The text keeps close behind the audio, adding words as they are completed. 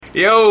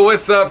Yo,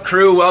 what's up,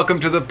 crew? Welcome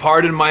to the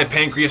Pardon My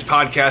Pancreas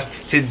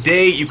podcast.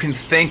 Today, you can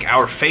thank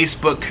our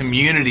Facebook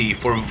community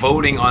for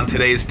voting on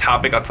today's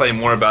topic. I'll tell you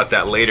more about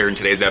that later in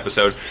today's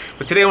episode.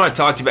 But today, I want to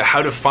talk to you about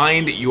how to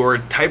find your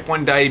type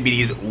 1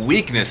 diabetes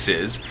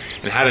weaknesses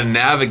and how to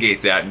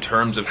navigate that in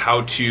terms of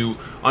how to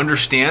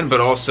understand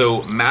but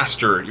also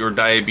master your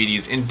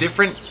diabetes in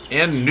different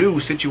and new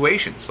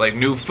situations, like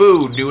new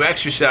food, new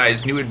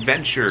exercise, new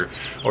adventure,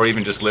 or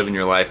even just living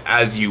your life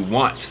as you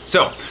want.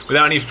 So,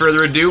 without any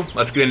further ado,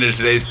 let's get into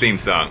today's theme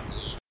song.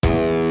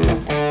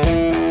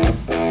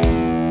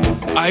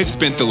 I've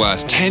spent the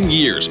last 10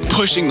 years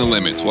pushing the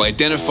limits while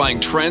identifying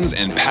trends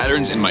and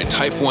patterns in my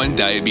type 1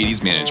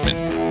 diabetes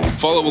management.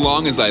 Follow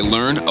along as I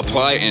learn,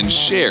 apply, and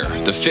share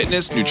the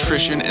fitness,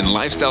 nutrition, and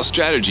lifestyle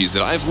strategies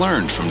that I've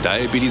learned from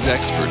diabetes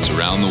experts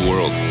around the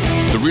world.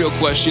 The real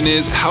question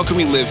is, how can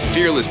we live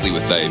fearlessly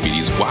with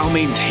diabetes while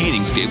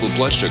maintaining stable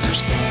blood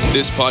sugars?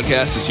 This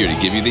podcast is here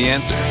to give you the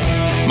answer.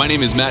 My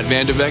name is Matt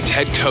Vandevecht,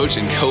 head coach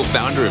and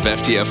co-founder of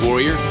FTF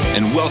Warrior,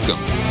 and welcome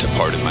to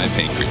Pardon My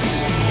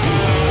Pancreas.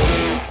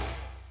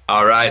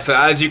 All right, so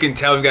as you can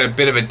tell, we've got a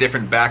bit of a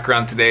different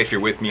background today if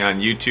you're with me on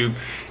YouTube.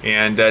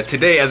 And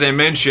today, as I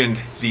mentioned,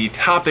 the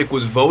topic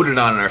was voted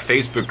on in our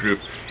Facebook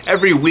group.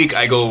 Every week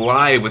I go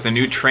live with a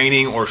new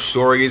training or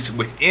stories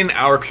within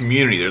our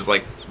community. There's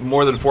like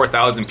more than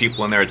 4,000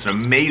 people in there. It's an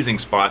amazing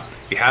spot.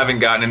 If you haven't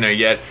gotten in there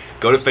yet,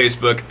 go to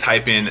Facebook,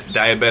 type in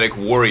Diabetic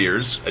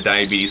Warriors, a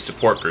diabetes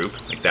support group.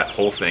 Like that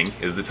whole thing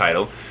is the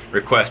title.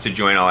 Request to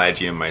join, I'll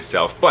add you in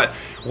myself. But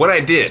what I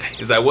did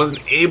is I wasn't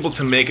able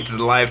to make it to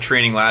the live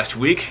training last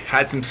week.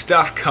 Had some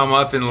stuff come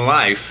up in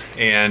life,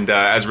 and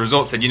as a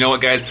result said, you know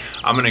what guys,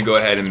 I'm gonna go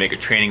ahead and make a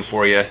training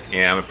for you,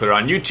 and I'm gonna put it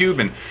on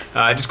YouTube,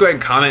 and just go ahead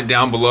and comment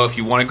down below if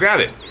you wanna grab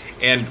it.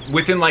 And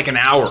within like an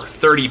hour,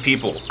 30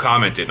 people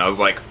commented, and I was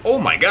like, oh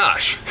my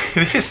gosh,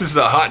 this is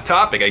a hot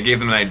topic. I gave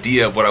them an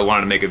idea of what I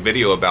wanted to make a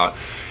video about.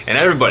 And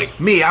everybody,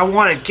 me, I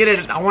want to get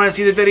it, I want to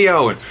see the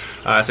video. And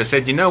so I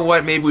said, you know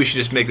what, maybe we should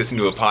just make this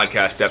into a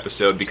podcast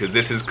episode because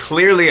this is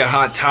clearly a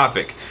hot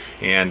topic.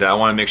 And I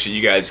want to make sure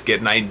you guys get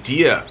an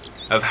idea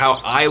of how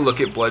I look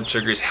at blood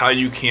sugars, how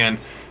you can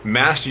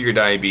master your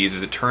diabetes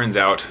as it turns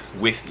out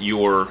with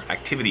your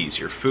activities,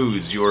 your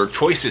foods, your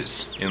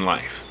choices in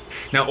life.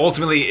 Now,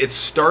 ultimately, it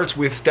starts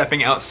with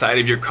stepping outside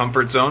of your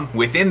comfort zone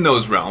within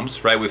those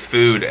realms, right? With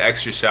food,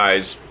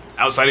 exercise,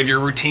 outside of your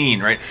routine,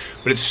 right?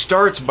 But it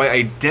starts by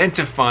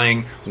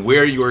identifying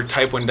where your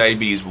type 1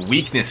 diabetes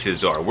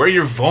weaknesses are, where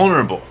you're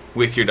vulnerable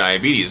with your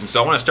diabetes. And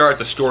so I want to start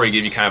the story,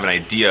 give you kind of an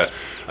idea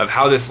of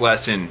how this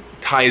lesson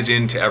ties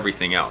into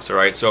everything else, all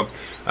right? So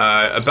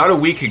about a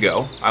week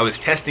ago, I was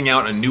testing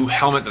out a new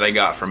helmet that I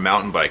got from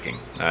mountain biking.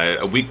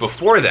 A week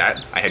before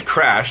that, I had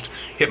crashed,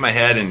 hit my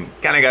head, and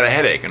kind of got a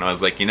headache. And I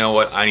was like, you know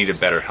what? I need a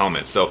better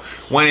helmet. So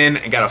went in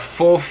and got a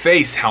full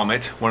face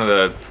helmet, one of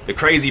the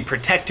crazy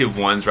protective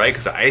ones, right?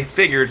 Because I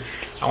figured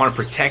I want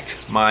to protect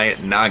my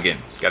noggin.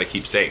 Got to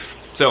keep safe.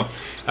 So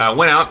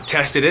went out,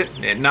 tested it,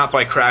 and not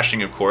by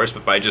crashing, of course,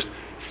 but by just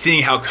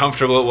seeing how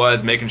comfortable it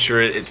was, making sure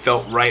it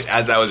felt right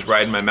as I was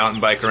riding my mountain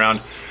bike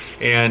around.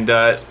 And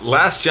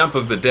last jump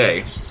of the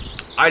day,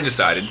 I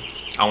decided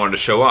I wanted to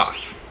show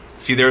off.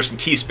 See, there were some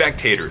key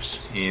spectators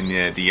in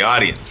the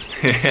audience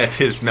at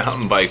this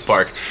mountain bike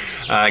park.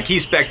 Key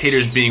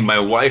spectators being my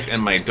wife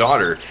and my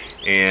daughter,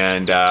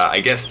 and I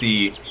guess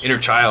the inner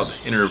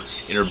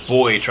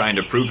boy trying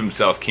to prove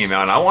himself came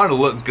out. And I wanted to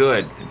look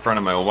good in front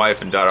of my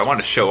wife and daughter. I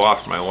wanted to show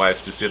off for my wife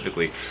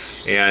specifically,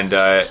 and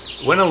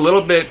went a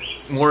little bit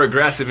more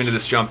aggressive into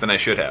this jump than I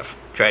should have.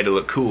 Tried to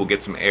look cool,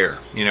 get some air,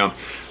 you know.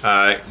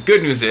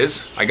 Good news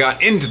is I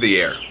got into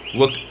the air.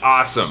 Looked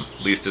awesome,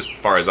 at least as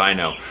far as I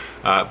know,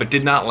 but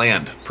did not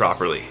land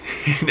properly.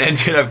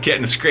 Ended up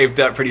getting scraped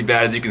up pretty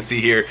bad, as you can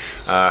see here.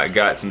 I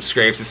got some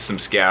scrapes, some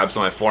scabs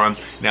on my forearm.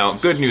 Now,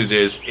 good news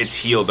is it's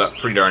healed up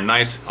pretty darn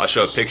nice. I'll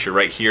show a picture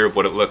right here of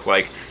what it looked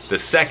like the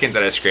second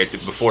that I scraped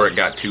it before it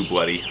got too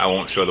bloody. I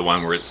won't show the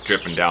one where it's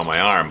dripping down my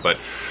arm, but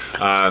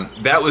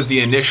that was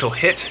the initial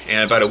hit,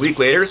 and about a week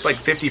later, it's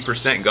like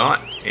 50%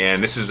 gone.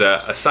 And this is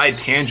a side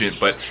tangent,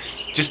 but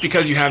just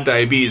because you have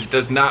diabetes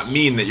does not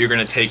mean that you're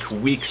going to take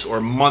weeks or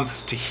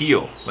months to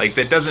heal. Like,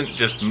 that doesn't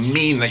just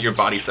mean that your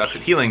body sucks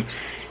at healing.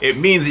 It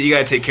means that you got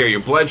to take care of your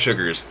blood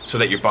sugars so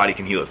that your body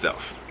can heal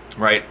itself,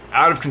 right?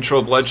 Out of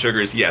control blood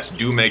sugars, yes,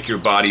 do make your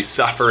body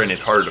suffer and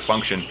it's harder to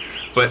function,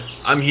 but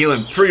I'm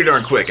healing pretty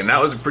darn quick, and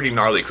that was a pretty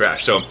gnarly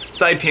crash. So,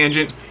 side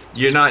tangent,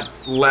 you're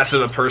not less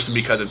of a person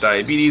because of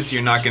diabetes.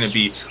 You're not going to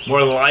be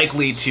more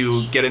likely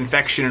to get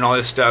infection and all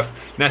this stuff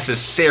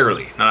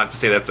necessarily. Not to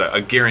say that's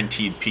a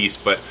guaranteed piece,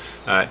 but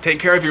take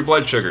care of your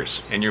blood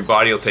sugars and your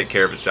body will take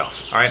care of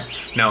itself. All right.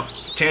 Now,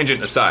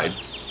 tangent aside,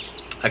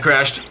 I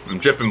crashed. I'm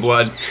dripping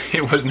blood.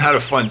 It was not a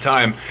fun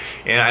time,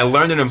 and I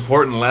learned an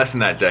important lesson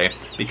that day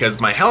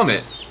because my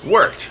helmet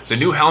worked. The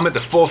new helmet,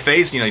 the full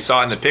face, you saw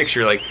it in the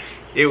picture. Like,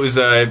 it was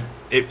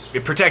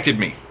it protected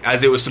me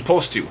as it was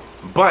supposed to.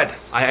 But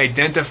I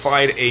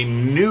identified a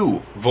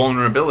new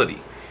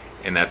vulnerability,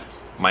 and that's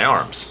my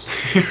arms.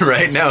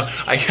 Right now,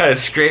 I got a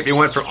scrape. It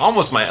went from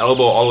almost my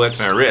elbow all the way up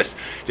to my wrist,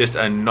 just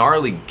a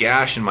gnarly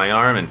gash in my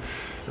arm, and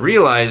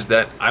realized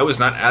that I was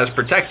not as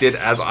protected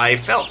as I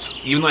felt.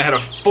 Even though I had a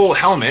full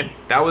helmet,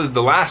 that was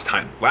the last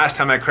time. Last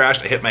time I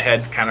crashed, I hit my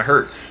head, kind of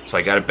hurt. So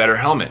I got a better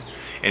helmet.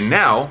 And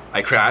now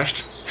I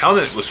crashed,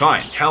 helmet was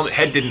fine.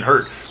 Head didn't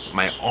hurt.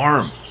 My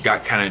arm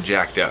got kind of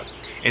jacked up.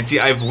 And see,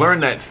 I've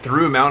learned that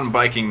through mountain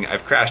biking.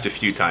 I've crashed a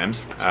few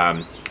times.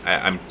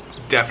 I'm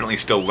definitely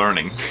still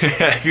learning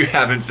if you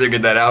haven't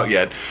figured that out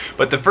yet.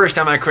 But the first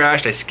time I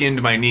crashed, I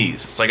skinned my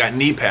knees, so I got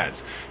knee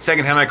pads.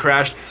 Second time I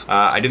crashed,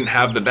 I didn't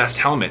have the best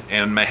helmet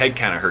and my head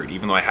kind of hurt,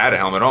 even though I had a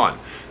helmet on.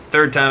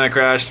 Third time I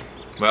crashed,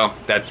 well,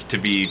 that's to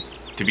be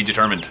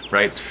determined,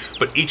 right?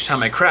 But each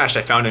time I crashed,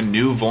 I found a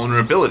new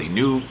vulnerability,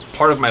 new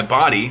part of my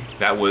body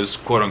that was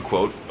quote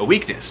unquote a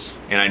weakness.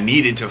 And I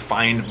needed to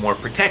find more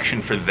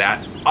protection for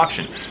that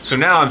option. So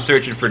now I'm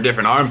searching for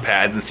different arm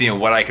pads and seeing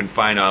what I can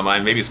find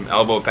online, maybe some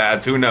elbow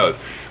pads, who knows?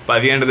 By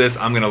the end of this,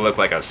 I'm gonna look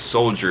like a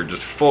soldier,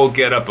 just full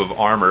getup of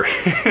armor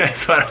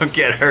so I don't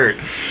get hurt.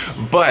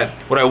 But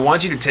what I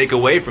want you to take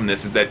away from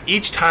this is that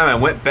each time I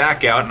went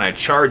back out and I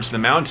charged the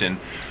mountain,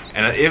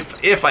 and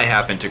if I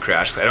happen to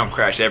crash, because I don't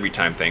crash every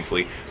time,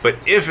 thankfully, but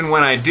if and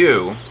when I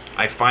do,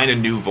 I find a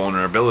new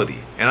vulnerability.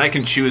 And I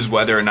can choose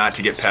whether or not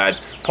to get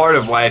pads. Part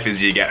of life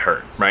is you get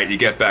hurt, right? You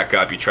get back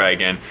up, you try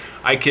again.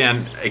 I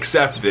can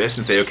accept this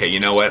and say, okay, you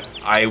know what?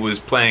 I was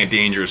playing a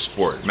dangerous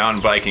sport.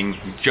 Mountain biking,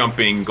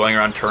 jumping, going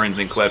around turns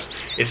and cliffs.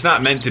 It's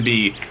not meant to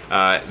be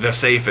the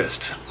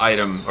safest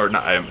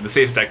the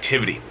safest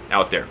activity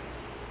out there.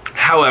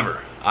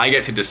 However, I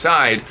get to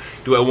decide,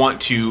 do I want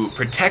to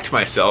protect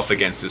myself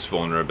against this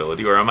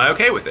vulnerability, or am I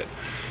okay with it?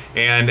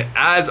 And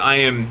as I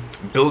am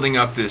building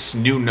up this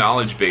new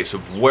knowledge base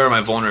of where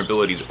my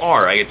vulnerabilities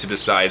are, I get to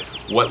decide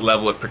what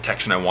level of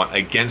protection I want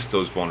against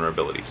those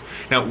vulnerabilities.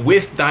 Now,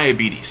 with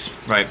diabetes,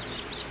 right,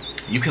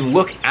 you can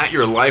look at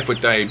your life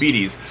with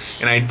diabetes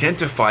and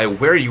identify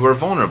where you are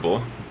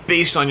vulnerable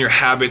based on your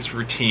habits,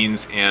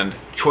 routines, and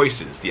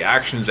choices, the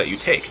actions that you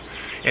take.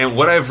 And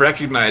what I've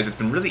recognized, it's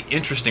been really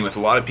interesting with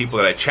a lot of people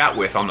that I chat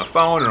with on the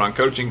phone and on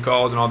coaching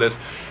calls and all this,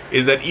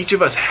 is that each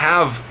of us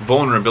have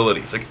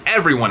vulnerabilities. Like,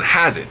 everyone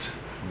has it,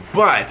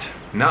 but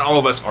not all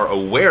of us are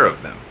aware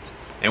of them.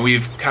 And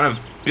we've kind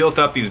of built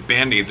up these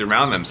band-aids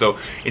around them. So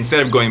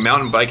instead of going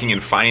mountain biking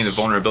and finding the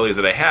vulnerabilities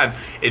that I had,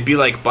 it'd be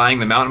like buying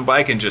the mountain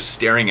bike and just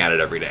staring at it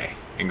every day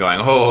and going,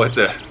 oh, it's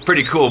a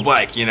pretty cool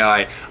bike. You know,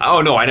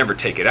 I never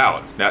take it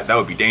out. That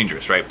would be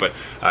dangerous, right? But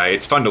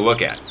it's fun to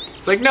look at.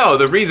 It's like, no,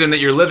 the reason that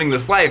you're living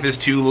this life is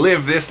to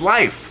live this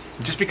life.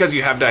 Just because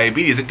you have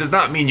diabetes, it does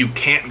not mean you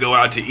can't go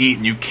out to eat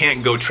and you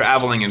can't go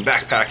traveling and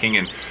backpacking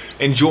and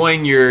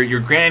enjoying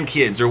your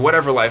grandkids or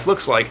whatever life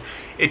looks like.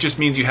 It just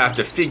means you have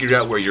to figure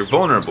out where you're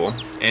vulnerable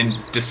and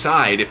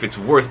decide if it's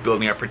worth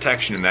building up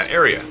protection in that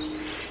area.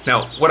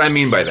 Now, what I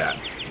mean by that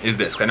is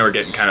this, 'cause I know we're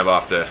getting kind of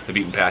off the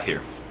beaten path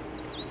here.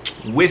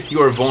 With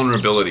your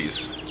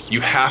vulnerabilities,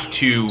 you have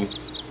to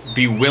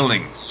be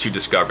willing to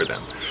discover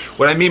them.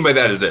 What I mean by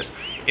that is this.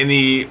 In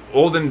the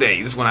olden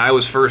days, when I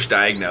was first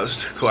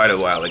diagnosed, quite a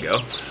while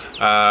ago,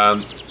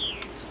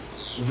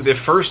 the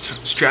first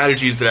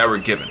strategies that I were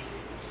given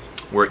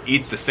were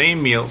eat the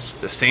same meals,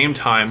 the same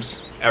times,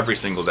 every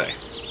single day.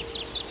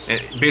 And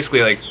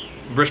basically, like,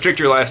 restrict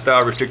your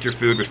lifestyle, restrict your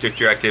food,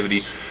 restrict your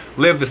activity,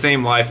 live the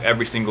same life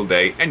every single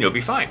day, and you'll be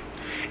fine.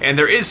 And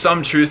there is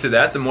some truth to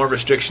that. The more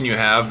restriction you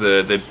have,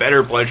 the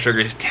better blood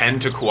sugars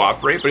tend to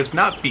cooperate, but it's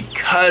not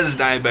because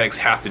diabetics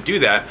have to do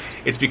that.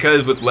 It's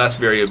because with less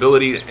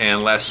variability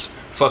and less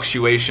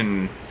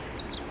fluctuation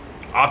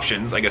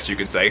options, I guess you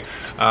could say,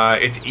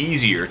 it's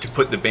easier to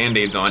put the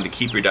band-aids on to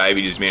keep your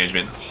diabetes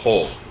management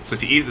whole. So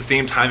if you eat at the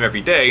same time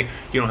every day,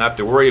 you don't have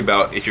to worry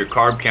about if your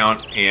carb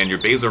count and your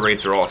basal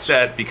rates are all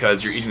set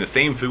because you're eating the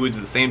same foods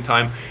at the same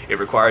time. It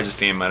requires the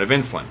same amount of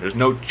insulin. There's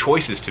no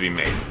choices to be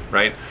made,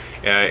 right?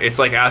 It's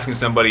like asking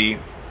somebody,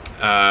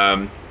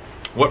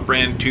 what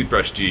brand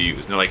toothbrush do you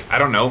use? And they're like, I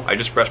don't know, I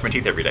just brush my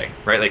teeth every day,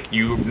 right? Like,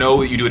 you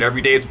know that you do it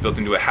every day, it's built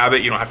into a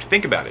habit, you don't have to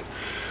think about it.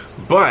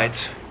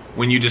 But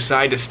when you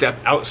decide to step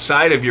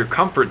outside of your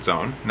comfort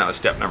zone, now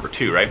step number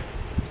 2, right?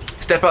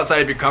 Step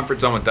outside of your comfort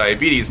zone with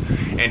diabetes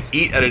and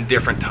eat at a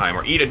different time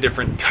or eat a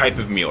different type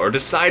of meal or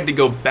decide to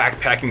go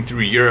backpacking through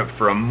Europe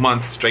for a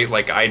month straight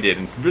like I did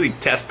and really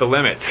test the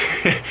limits.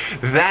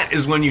 That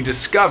is when you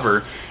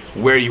discover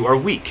where you are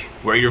weak,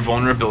 where your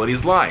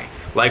vulnerabilities lie.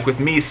 Like with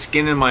me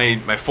skinning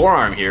my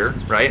forearm here,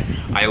 right?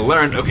 I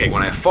learned, okay,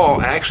 when I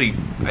fall,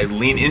 I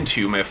lean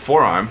into my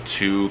forearm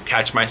to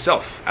catch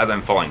myself as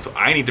I'm falling. So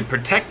I need to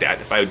protect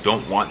that if I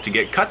don't want to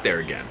get cut there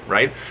again,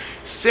 right?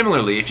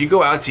 Similarly, if you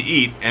go out to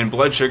eat and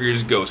blood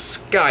sugars go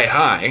sky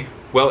high,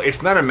 well,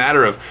 it's not a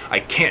matter of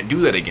I can't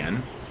do that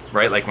again,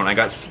 right? Like when I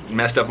got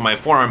messed up on my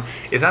forearm,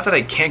 it's not that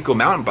I can't go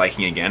mountain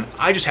biking again.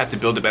 I just have to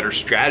build a better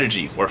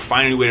strategy or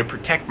find a new way to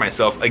protect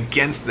myself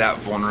against that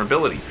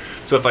vulnerability.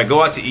 So if I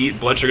go out to eat,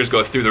 blood sugars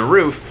go through the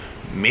roof,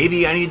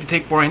 maybe I need to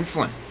take more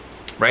insulin.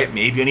 right?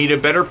 Maybe I need a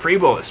better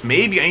pre-bolus.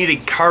 Maybe I need to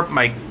count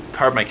my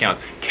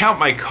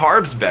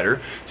carbs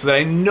better so that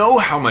I know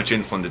how much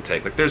insulin to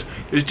take. Like there's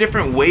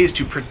different ways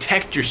to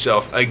protect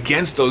yourself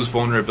against those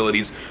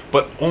vulnerabilities,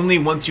 but only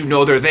once you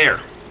know they're there,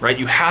 right?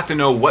 You have to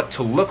know what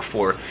to look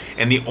for,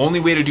 and the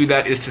only way to do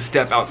that is to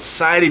step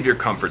outside of your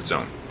comfort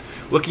zone.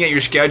 Looking at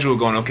your schedule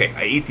going, okay,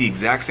 I eat the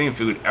exact same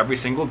food every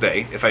single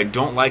day. If I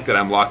don't like that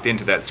I'm locked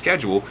into that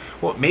schedule,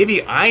 well,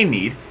 maybe I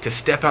need to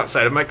step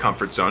outside of my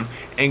comfort zone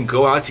and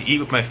go out to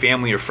eat with my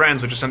family or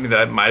friends, which is something that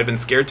I might have been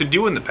scared to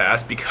do in the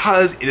past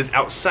because it is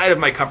outside of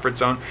my comfort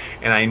zone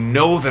and I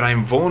know that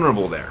I'm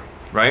vulnerable there,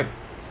 right?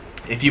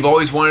 If you've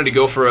always wanted to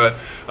go for a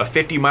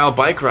 50-mile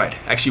bike ride,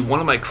 actually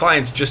one of my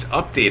clients just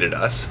updated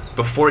us.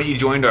 Before he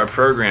joined our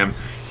program,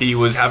 he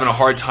was having a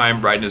hard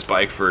time riding his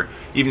bike for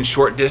even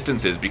short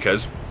distances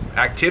because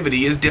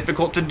activity is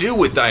difficult to do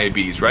with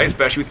diabetes, right?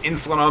 Especially with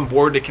insulin on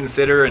board to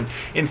consider and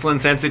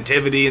insulin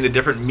sensitivity and the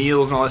different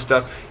meals and all that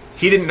stuff.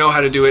 He didn't know how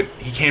to do it.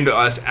 He came to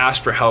us,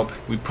 asked for help.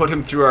 We put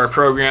him through our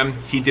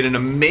program. He did an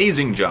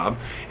amazing job.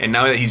 And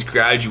now that he's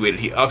graduated,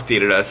 he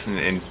updated us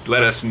and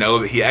let us know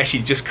that he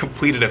actually just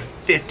completed a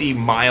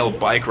 50-mile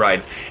bike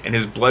ride and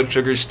his blood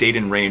sugar stayed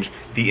in range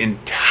the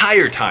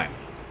entire time.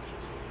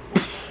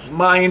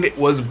 Mind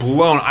was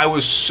blown. I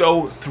was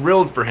so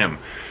thrilled for him.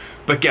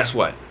 But guess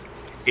what?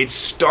 It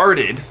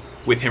started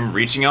with him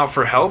reaching out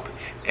for help,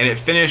 and it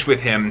finished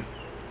with him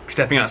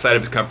stepping outside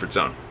of his comfort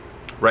zone,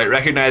 right?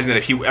 Recognizing that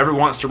if he ever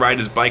wants to ride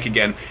his bike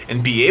again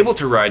and be able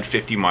to ride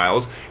 50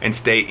 miles and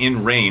stay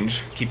in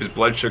range, keep his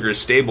blood sugars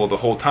stable the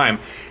whole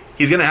time,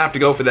 he's going to have to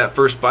go for that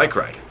first bike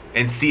ride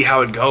and see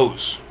how it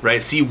goes,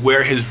 right? See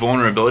where his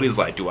vulnerabilities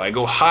lie. Do I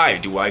go high?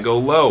 Do I go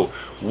low?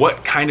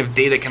 What kind of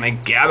data can I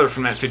gather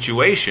from that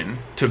situation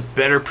to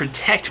better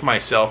protect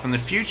myself in the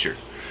future?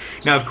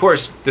 Now, of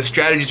course, the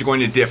strategies are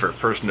going to differ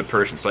person to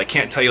person. So I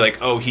can't tell you like,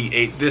 oh, he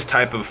ate this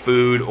type of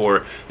food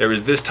or there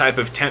was this type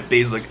of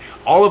temp-based. Like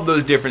all of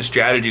those different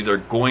strategies are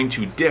going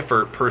to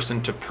differ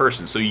person to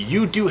person. So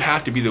you do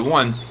have to be the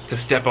one to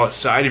step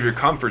outside of your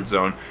comfort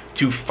zone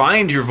to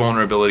find your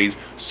vulnerabilities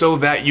so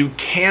that you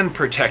can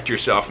protect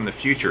yourself in the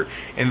future.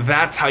 And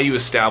that's how you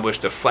establish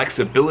the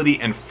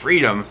flexibility and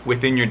freedom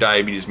within your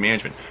diabetes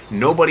management.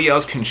 Nobody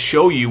else can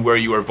show you where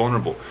you are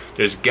vulnerable.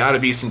 There's got to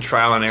be some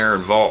trial and error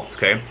involved,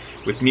 okay?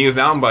 With me with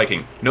mountain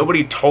biking,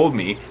 nobody told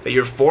me that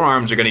your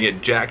forearms are going to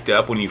get jacked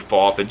up when you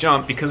fall off a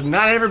jump because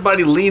not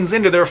everybody leans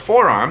into their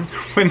forearm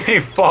when they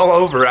fall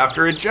over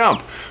after a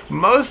jump.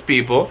 Most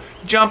people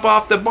jump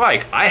off the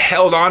bike. I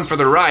held on for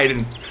the ride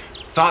and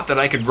thought that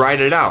I could ride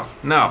it out.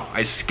 No,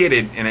 I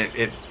skidded and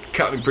it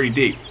cut me pretty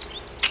deep.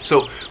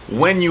 So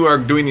when you are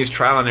doing these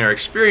trial and error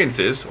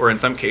experiences, or in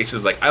some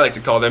cases, like I like to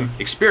call them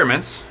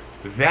experiments,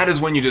 that is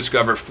when you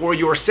discover for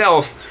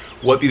yourself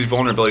what these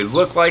vulnerabilities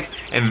look like.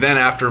 And then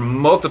after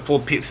multiple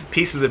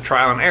pieces of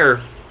trial and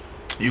error,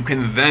 you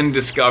can then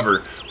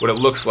discover what it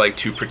looks like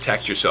to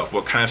protect yourself,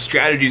 what kind of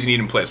strategies you need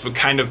in place, what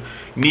kind of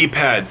knee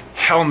pads,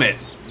 helmet,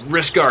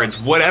 wrist guards,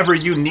 whatever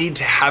you need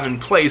to have in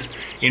place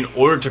in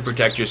order to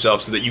protect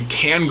yourself so that you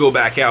can go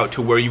back out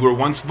to where you were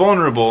once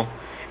vulnerable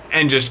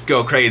and just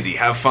go crazy,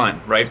 have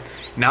fun, right?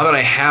 Now that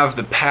I have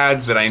the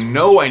pads that I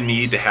know I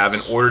need to have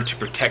in order to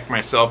protect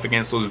myself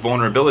against those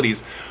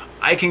vulnerabilities,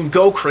 I can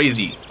go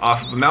crazy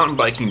off of a mountain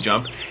biking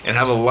jump and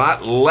have a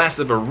lot less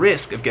of a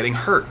risk of getting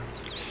hurt.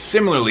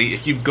 Similarly,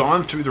 if you've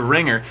gone through the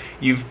ringer,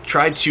 you've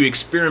tried to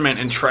experiment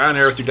and try and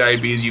error with your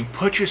diabetes, you've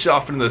put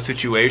yourself into those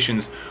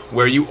situations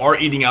where you are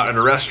eating out at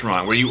a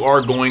restaurant, where you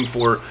are going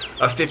for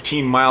a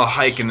 15-mile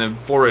hike in the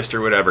forest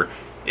or whatever.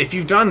 If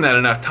you've done that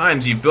enough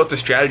times, you've built the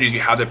strategies,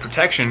 you have the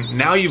protection,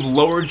 now you've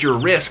lowered your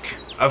risk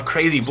of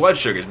crazy blood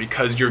sugars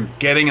because you're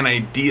getting an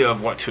idea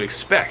of what to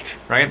expect,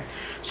 right?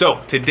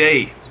 So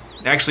today,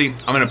 actually,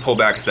 I'm going to pull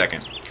back a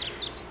second.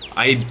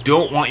 I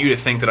don't want you to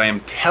think that I am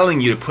telling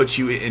you to put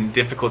you in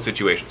difficult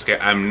situations, okay?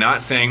 I'm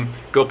not saying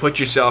go put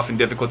yourself in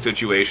difficult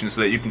situations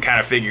so that you can kind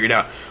of figure it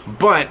out.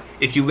 But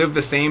if you live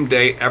the same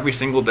day every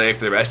single day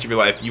for the rest of your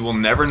life, you will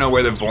never know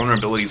where the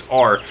vulnerabilities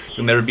are.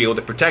 You'll never be able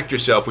to protect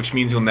yourself, which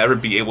means you'll never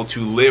be able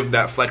to live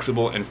that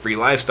flexible and free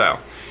lifestyle.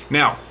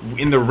 Now,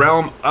 in the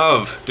realm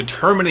of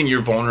determining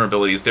your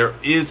vulnerabilities, there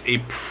is a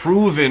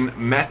proven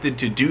method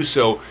to do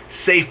so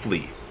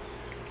safely.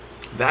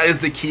 That is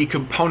the key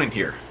component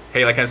here.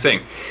 Hey, like I was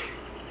saying,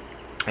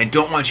 I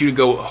don't want you to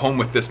go home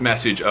with this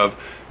message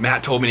of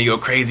Matt told me to go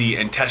crazy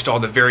and test all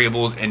the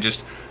variables and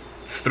just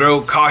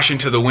throw caution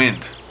to the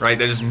wind, right?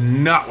 That is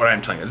not what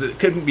I'm telling you. It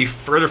couldn't be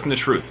further from the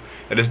truth.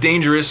 That is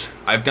dangerous.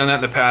 I've done that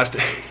in the past.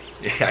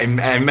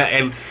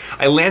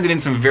 I landed in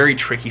some very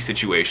tricky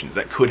situations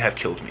that could have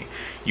killed me.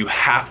 You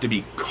have to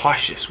be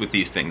cautious with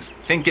these things.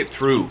 Think it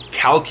through.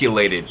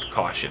 Calculated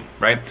caution,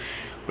 right?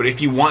 But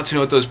if you want to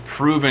know what those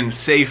proven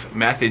safe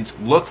methods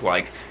look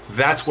like,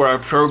 that's where our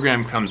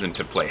program comes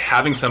into play.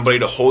 Having somebody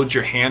to hold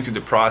your hand through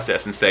the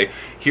process and say,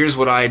 here's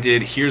what I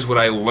did, here's what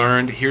I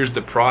learned, here's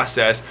the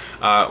process,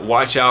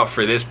 watch out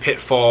for this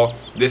pitfall,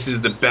 this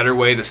is the better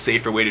way, the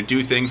safer way to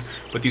do things,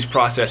 but these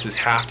processes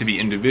have to be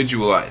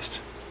individualized.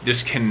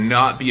 This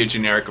cannot be a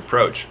generic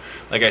approach.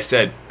 Like I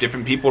said,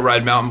 different people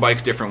ride mountain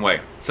bikes different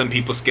way. Some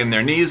people skin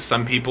their knees,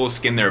 some people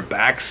skin their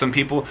backs, some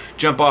people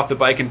jump off the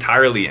bike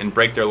entirely and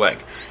break their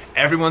leg.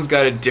 Everyone's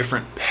got a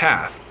different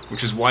path,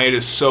 which is why it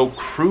is so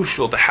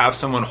crucial to have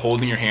someone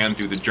holding your hand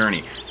through the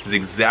journey. This is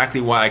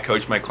exactly why I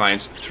coach my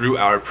clients through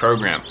our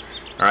program.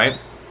 All right?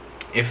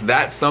 If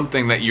that's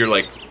something that you're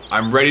like,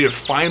 I'm ready to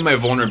find my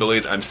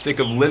vulnerabilities, I'm sick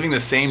of living the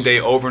same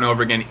day over and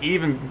over again,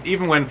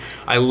 even when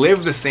I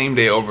live the same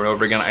day over and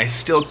over again, I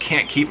still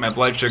can't keep my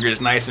blood sugars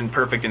nice and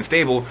perfect and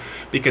stable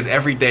because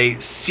every day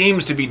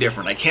seems to be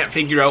different. I can't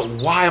figure out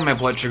why my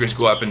blood sugars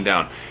go up and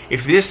down.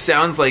 If this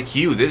sounds like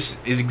you, this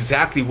is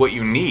exactly what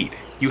you need.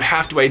 You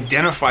have to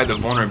identify the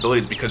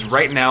vulnerabilities because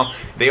right now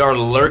they are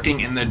lurking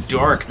in the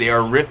dark. They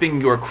are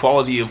ripping your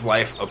quality of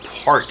life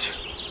apart.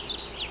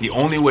 The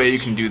only way you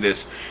can do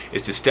this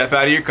is to step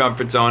out of your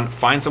comfort zone,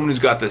 find someone who's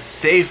got the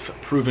safe,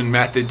 proven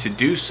method to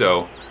do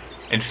so,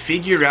 and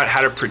figure out how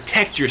to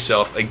protect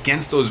yourself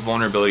against those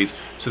vulnerabilities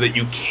so that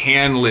you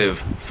can live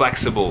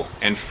flexible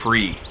and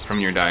free from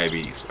your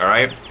diabetes, all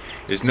right?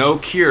 There's no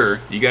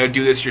cure. You got to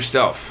do this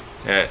yourself.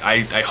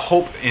 I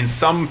hope in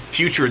some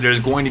future there's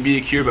going to be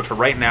a cure, but for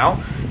right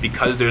now,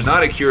 because there's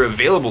not a cure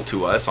available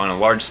to us on a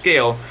large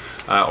scale,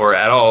 or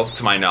at all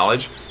to my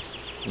knowledge,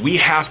 we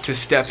have to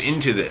step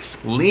into this,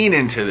 lean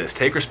into this,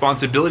 take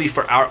responsibility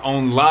for our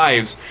own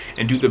lives,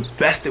 and do the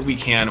best that we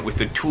can with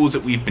the tools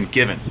that we've been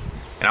given.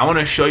 And I want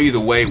to show you the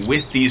way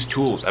with these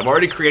tools. I've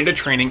already created a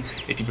training.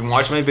 If you've been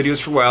watching my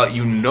videos for a while,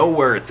 you know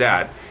where it's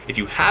at. If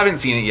you haven't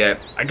seen it yet,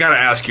 I gotta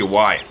ask you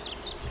why.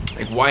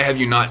 Like, why have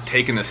you not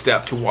taken the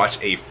step to watch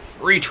a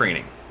free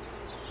training?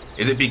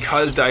 Is it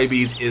because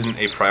diabetes isn't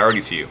a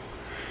priority to you?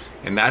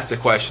 And that's the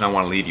question I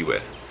want to leave you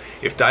with.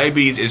 If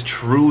diabetes is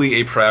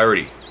truly a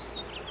priority,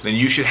 then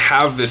you should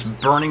have this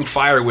burning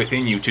fire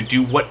within you to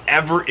do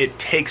whatever it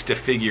takes to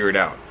figure it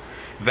out.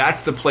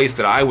 That's the place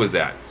that I was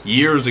at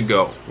years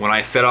ago when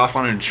I set off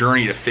on a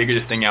journey to figure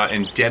this thing out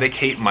and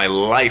dedicate my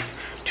life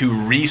to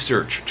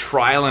research,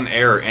 trial and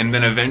error, and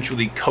then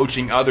eventually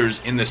coaching others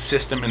in the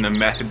system and the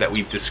method that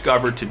we've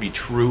discovered to be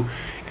true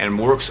and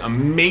works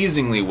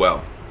amazingly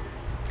well.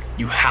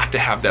 You have to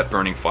have that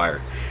burning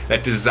fire,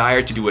 that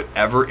desire to do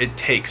whatever it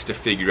takes to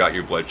figure out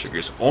your blood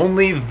sugars.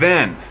 Only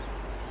then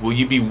will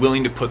you be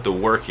willing to put the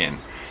work in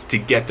to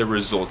get the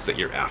results that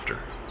you're after.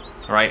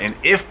 All right, and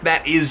if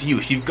that is you,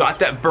 if you've got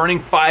that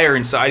burning fire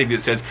inside of you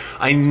that says,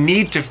 I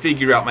need to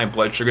figure out my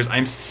blood sugars,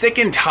 I'm sick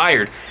and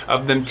tired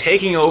of them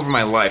taking over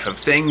my life, of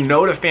saying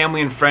no to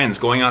family and friends,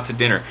 going out to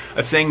dinner,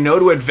 of saying no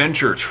to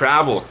adventure,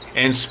 travel,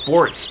 and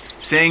sports,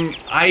 saying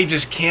I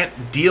just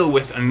can't deal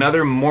with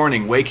another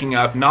morning waking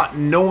up not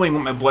knowing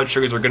what my blood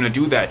sugars are going to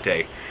do that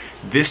day,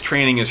 this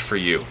training is for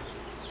you.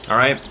 All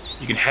right,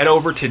 you can head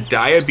over to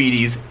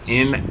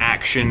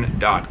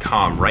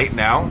diabetesinaction.com right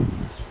now.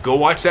 Go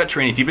watch that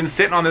training. If you've been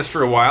sitting on this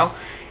for a while,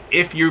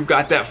 if you've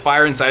got that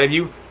fire inside of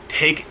you,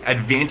 take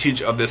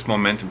advantage of this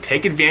momentum.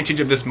 Take advantage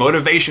of this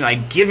motivation. I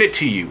give it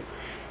to you.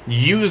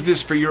 Use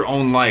this for your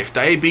own life.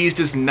 Diabetes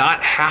does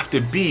not have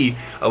to be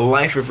a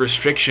life of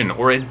restriction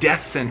or a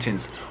death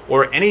sentence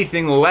or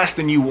anything less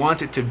than you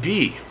want it to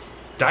be.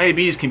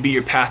 Diabetes can be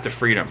your path to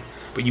freedom,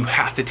 but you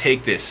have to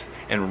take this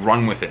and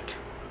run with it.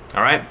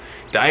 All right?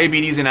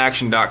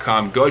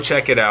 Diabetesinaction.com. Go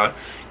check it out.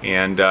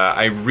 And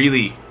I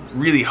really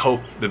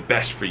hope the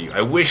best for you.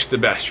 I wish the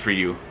best for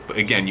you. But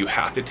again, you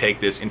have to take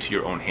this into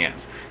your own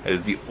hands. That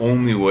is the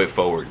only way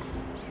forward.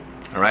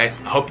 All right?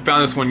 I hope you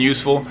found this one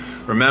useful.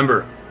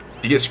 Remember,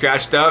 if you get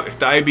scratched up, if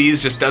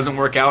diabetes just doesn't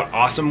work out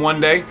awesome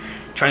one day,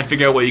 try and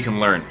figure out what you can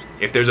learn.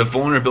 If there's a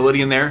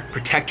vulnerability in there,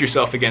 protect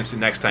yourself against it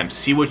next time.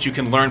 See what you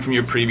can learn from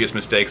your previous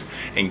mistakes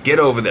and get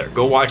over there.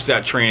 Go watch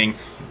that training,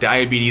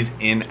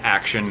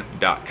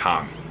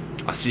 diabetesinaction.com.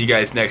 I'll see you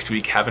guys next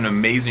week. Have an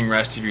amazing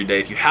rest of your day.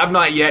 If you have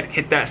not yet,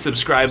 hit that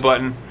subscribe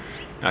button.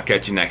 I'll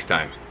catch you next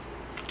time.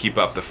 Keep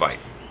up the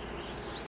fight.